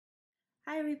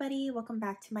Hi everybody, welcome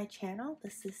back to my channel.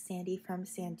 This is Sandy from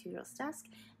Sandoodle's Desk,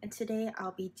 and today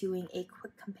I'll be doing a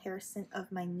quick comparison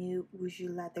of my new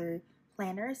Wuzhi leather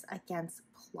planners against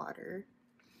Plotter.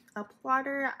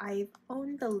 Plotter, I've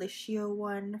owned the Liscio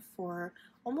one for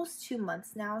almost 2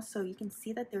 months now, so you can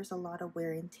see that there's a lot of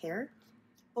wear and tear.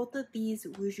 Both of these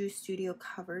Wuzhi Studio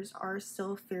covers are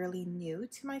still fairly new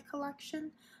to my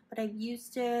collection, but I've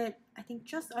used it, I think,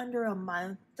 just under a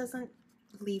month. Doesn't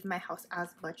leave my house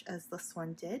as much as this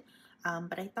one did,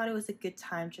 but I thought it was a good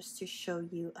time just to show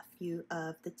you a few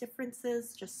of the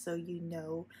differences, just so you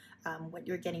know what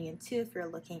you're getting into if you're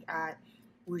looking at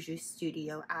Wuzhi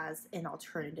Studio as an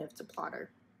alternative to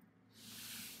Plotter.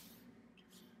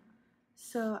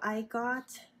 So I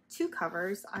got two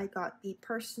covers. I got the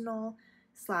personal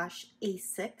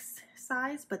 /A6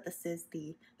 size, but this is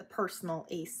the personal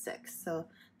A6. So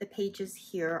the pages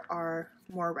here are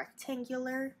more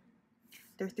rectangular.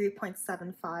 They're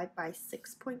 3.75 by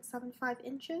 6.75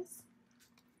 inches.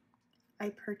 I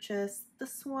purchased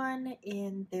this one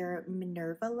in their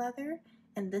Minerva leather,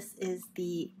 and this is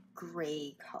the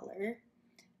gray color.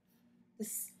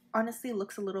 This honestly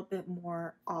looks a little bit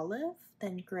more olive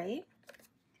than gray,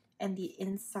 and the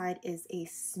inside is a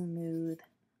smooth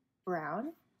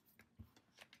brown.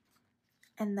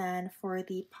 And then for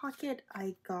the pocket,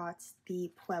 I got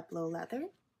the Pueblo leather.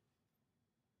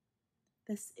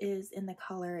 This is in the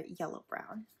color yellow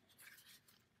brown.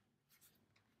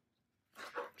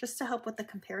 Just to help with the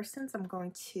comparisons, I'm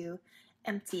going to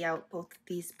empty out both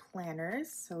these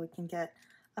planners so we can get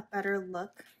a better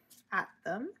look at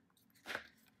them.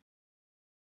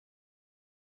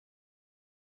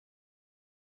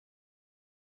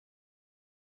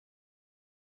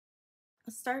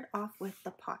 Let's start off with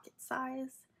the pocket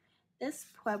size. This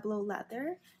Pueblo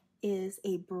leather is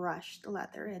a brushed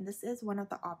leather, and this is one of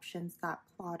the options that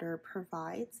Plotter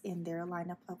provides in their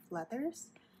lineup of leathers.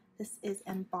 This is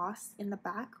embossed in the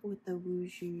back with the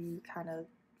Wuzhi kind of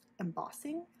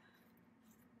embossing.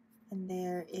 And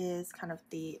there is kind of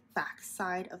the back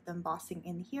side of the embossing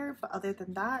in here, but other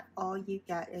than that, all you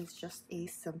get is just a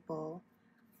simple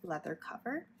leather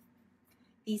cover.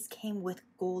 These came with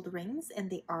gold rings, and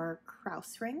they are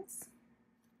Krause rings.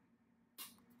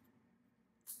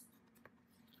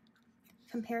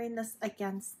 Comparing this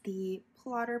against the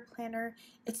Plotter planner,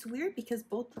 it's weird because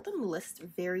both of them list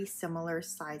very similar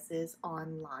sizes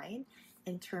online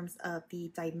in terms of the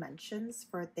dimensions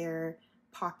for their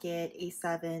pocket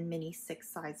A7 mini 6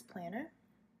 size planner.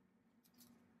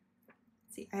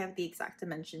 See, I have the exact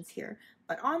dimensions here,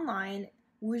 but online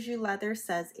Wuzhi leather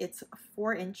says it's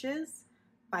 4 inches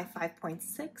by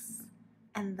 5.6,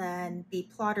 and then the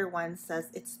Plotter one says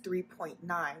it's 3.9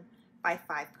 by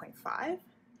 5.5.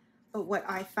 But what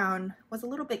I found was a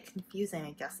little bit confusing,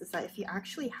 I guess, is that if you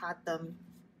actually had them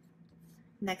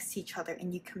next to each other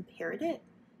and you compared it,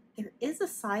 there is a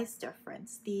size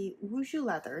difference. The Wuzhi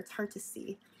leather, it's hard to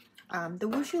see. The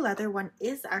Wuzhi leather one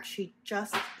is actually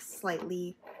just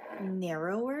slightly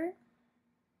narrower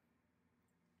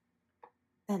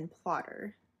than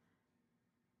Plotter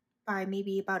by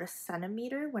maybe about a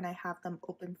centimeter when I have them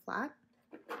open flat.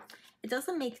 It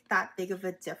doesn't make that big of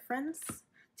a difference,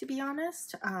 to be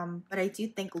honest, but I do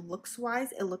think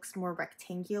looks-wise, it looks more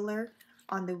rectangular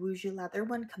on the Wuzhi leather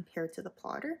one compared to the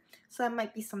Plotter, so that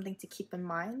might be something to keep in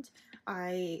mind.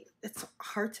 It's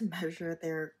hard to measure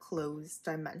their clothes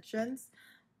dimensions,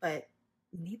 but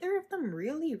neither of them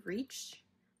really reach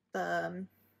the,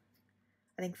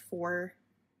 I think,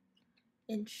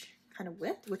 4-inch kind of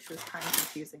width, which was kind of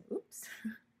confusing. Oops.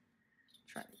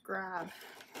 Trying to grab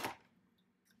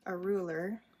a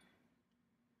ruler.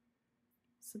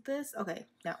 So this, okay,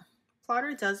 no.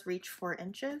 Plotter does reach 4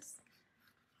 inches,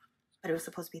 but it was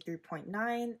supposed to be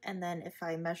 3.9, and then if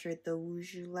I measured the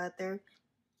Wuzhi leather,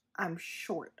 I'm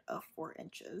short of 4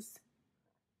 inches.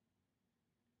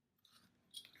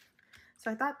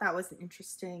 So I thought that was an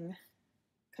interesting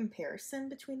comparison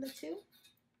between the two.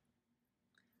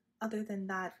 Other than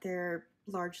that, they're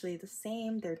largely the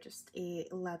same. They're just a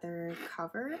leather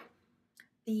cover.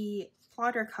 The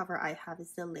Plotter cover I have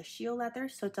is the Liscio leather,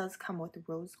 so it does come with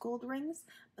rose gold rings,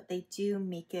 but they do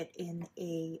make it in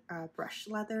a brushed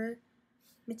leather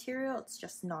material. It's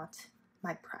just not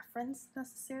my preference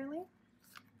necessarily.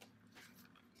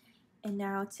 And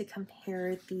now to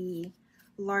compare the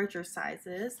larger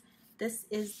sizes, this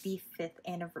is the 5th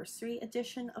anniversary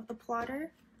edition of the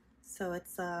Plotter. So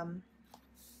it's a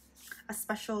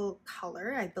special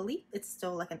color. I believe it's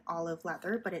still like an olive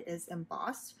leather, but it is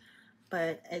embossed.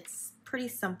 But it's pretty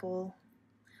simple.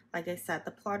 Like I said,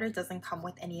 the Plotter doesn't come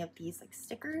with any of these like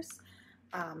stickers.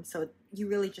 So you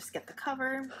really just get the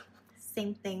cover,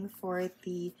 Same thing for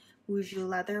the Wuzhi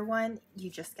leather one, you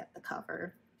just get the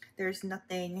cover. There's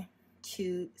nothing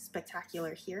too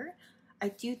spectacular here. I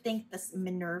do think this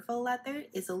Minerva leather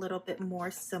is a little bit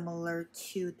more similar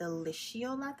to the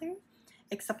Liscio leather,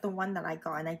 except the one that I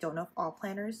got, and I don't know if all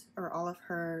planners or all of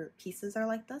her pieces are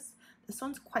like this. This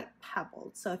one's quite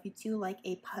pebbled, so if you do like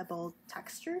a pebbled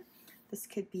texture, this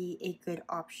could be a good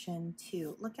option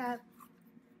to look at.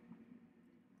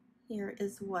 Here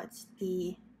is what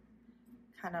the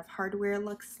kind of hardware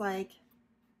looks like.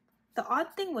 The odd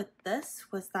thing with this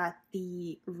was that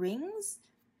the rings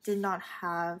did not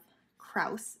have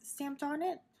Kraus stamped on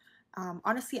it.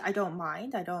 Honestly, I don't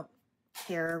mind. I don't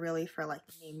care really for like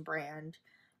name brand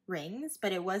rings,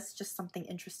 but it was just something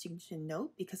interesting to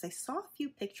note because I saw a few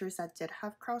pictures that did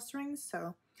have Kraus rings,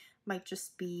 so might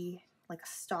just be like a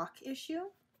stock issue.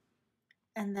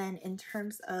 And then in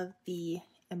terms of the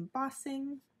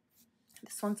embossing,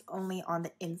 this one's only on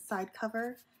the inside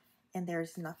cover and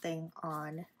there's nothing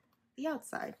on the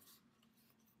outside.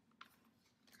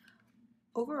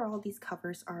 Overall, these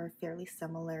covers are fairly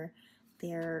similar.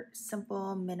 They're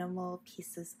simple, minimal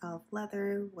pieces of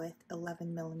leather with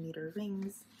 11mm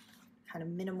rings, kind of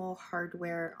minimal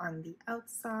hardware on the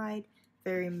outside,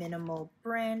 very minimal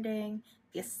branding.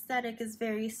 The aesthetic is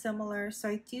very similar, so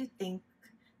I do think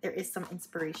there is some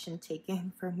inspiration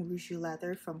taken from Wuzhi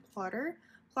leather from Plotter.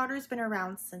 Plotter's been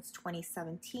around since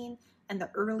 2017, and the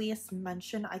earliest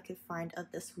mention I could find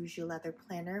of this Wuzhi leather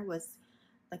planner was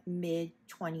like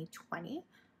mid-2020.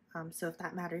 So if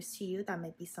that matters to you, that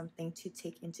might be something to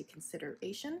take into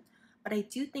consideration. But I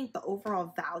do think the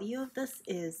overall value of this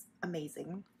is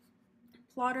amazing.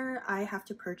 Plotter, I have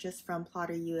to purchase from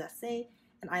Plotter USA,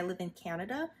 and I live in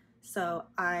Canada, so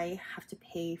I have to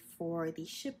pay for the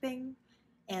shipping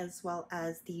as well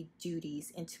as the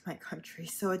duties into my country.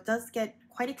 So it does get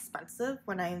quite expensive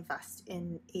when I invest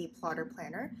in a Plotter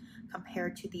planner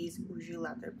compared to these Wuzhi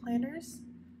leather planners.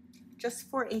 Just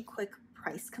for a quick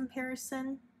price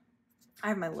comparison, I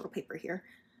have my little paper here.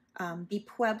 The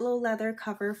Pueblo leather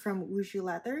cover from Wuzhi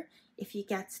leather, if you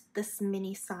get this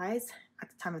mini size, at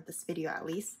the time of this video at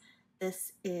least,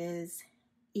 this is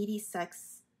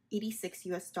 86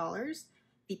 US dollars.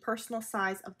 The personal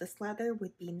size of this leather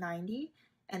would be 90,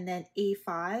 and then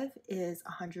A5 is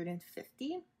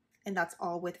 150, and that's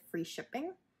all with free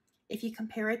shipping. If you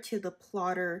compare it to the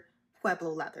Plotter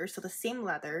Pueblo leather, so the same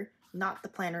leather, not the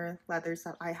planner leathers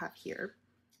that I have here,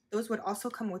 those would also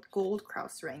come with gold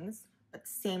Kraus rings, but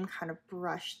same kind of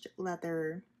brushed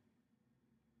leather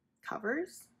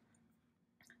covers.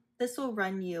 This will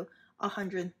run you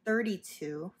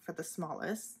 132 for the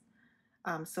smallest,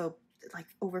 so like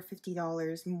over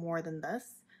 $50 more than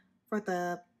this. For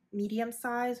the medium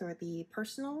size or the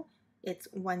personal, it's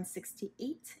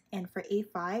 168, and for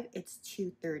A5 it's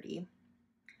 230.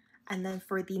 And then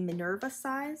for the Minerva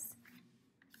size,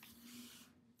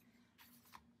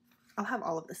 I'll have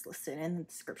all of this listed in the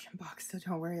description box, so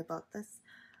don't worry about this.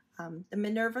 The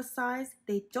Minerva size,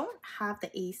 they don't have the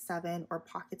A7 or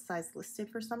pocket size listed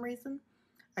for some reason.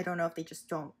 I don't know if they just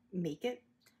don't make it,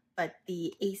 but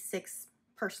the A6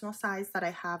 personal size that I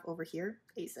have over here,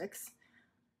 A6,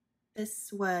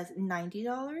 this was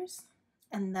 $90,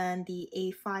 and then the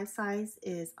A5 size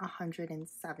is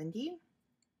 $170.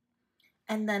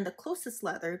 And then the closest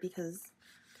leather, because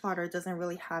Plotter doesn't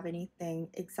really have anything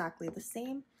exactly the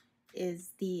same,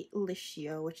 is the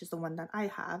Liscio, which is the one that I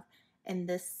have, and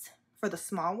this for the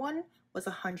small one was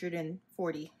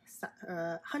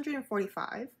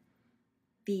 145.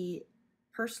 The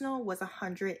personal was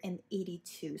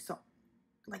 182, so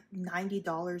like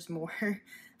 $90 more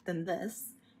than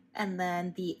this. And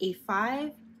then the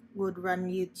A5 would run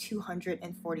you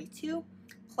 242,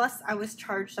 plus I was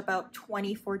charged about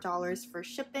 $24 for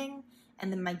shipping,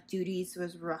 and then my duties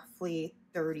was roughly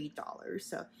 $30.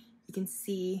 So you can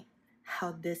see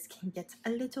how this can get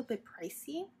a little bit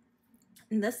pricey.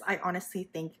 And this, I honestly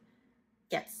think,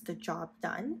 gets the job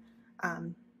done.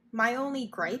 My only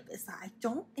gripe is that I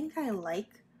don't think I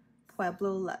like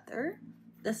Pueblo leather.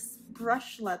 This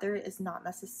brush leather is not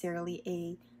necessarily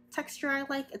a texture I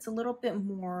like. It's a little bit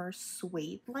more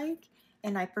suede-like,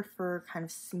 and I prefer kind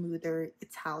of smoother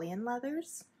Italian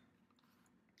leathers.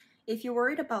 If you're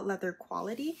worried about leather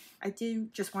quality, I do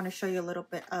just want to show you a little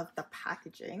bit of the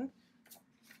packaging.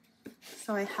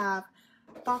 So I have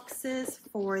boxes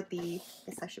for the, I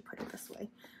guess I should put it this way,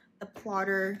 the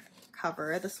Plotter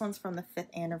cover. This one's from the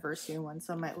 5th anniversary one,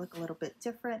 so it might look a little bit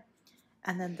different.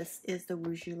 And then this is the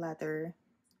Wuzhi leather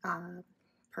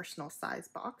personal size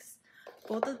box.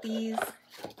 Both of these,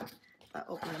 if I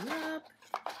open them up,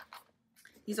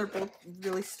 these are both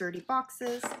really sturdy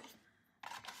boxes.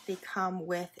 They come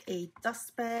with a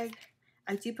dust bag,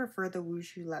 I do prefer the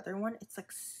Wuzhi leather one. It's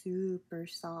like super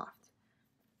soft.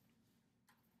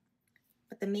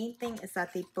 But the main thing is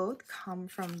that they both come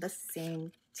from the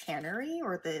same tannery,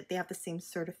 or they have the same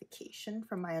certification,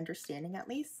 from my understanding at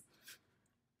least.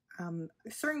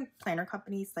 Certain planner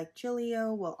companies like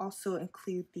Gillio will also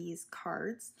include these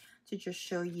cards to just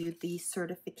show you the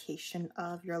certification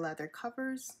of your leather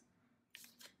covers.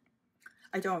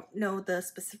 I don't know the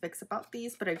specifics about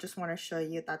these, but I just want to show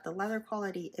you that the leather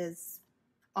quality is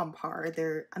on par.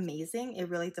 They're amazing. It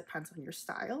really depends on your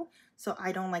style. So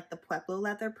I don't like the Pueblo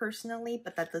leather personally,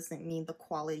 but that doesn't mean the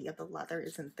quality of the leather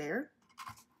isn't there.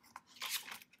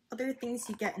 Other things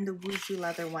you get in the Wuzhi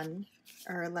leather one,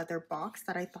 or leather box,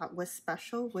 that I thought was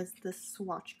special was the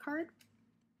swatch card.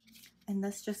 And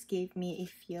this just gave me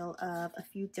a feel of a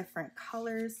few different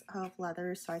colors of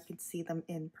leather so I could see them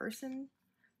in person.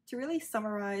 To really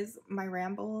summarize my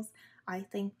rambles, I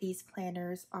think these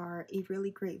planners are a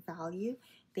really great value.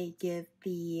 They give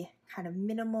the kind of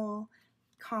minimal,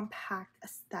 compact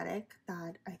aesthetic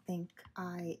that I think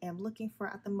I am looking for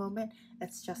at the moment.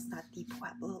 It's just that the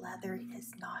Pueblo leather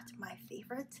is not my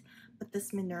favorite, but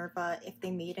this Minerva, if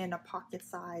they made it in a pocket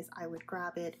size, I would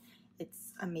grab it.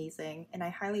 It's amazing, and I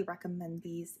highly recommend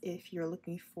these if you're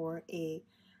looking for a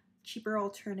cheaper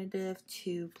alternative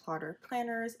to plotter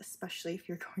planners, especially if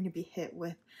you're going to be hit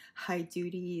with high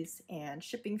duties and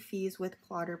shipping fees with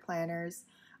plotter planners,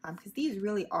 because these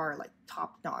really are like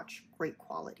top-notch, great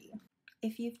quality.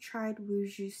 If you've tried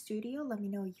Wuzhi Studio, let me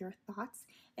know your thoughts,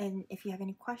 and if you have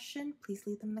any questions, please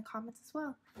leave them in the comments as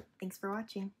well. Thanks for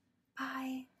watching.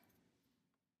 Bye!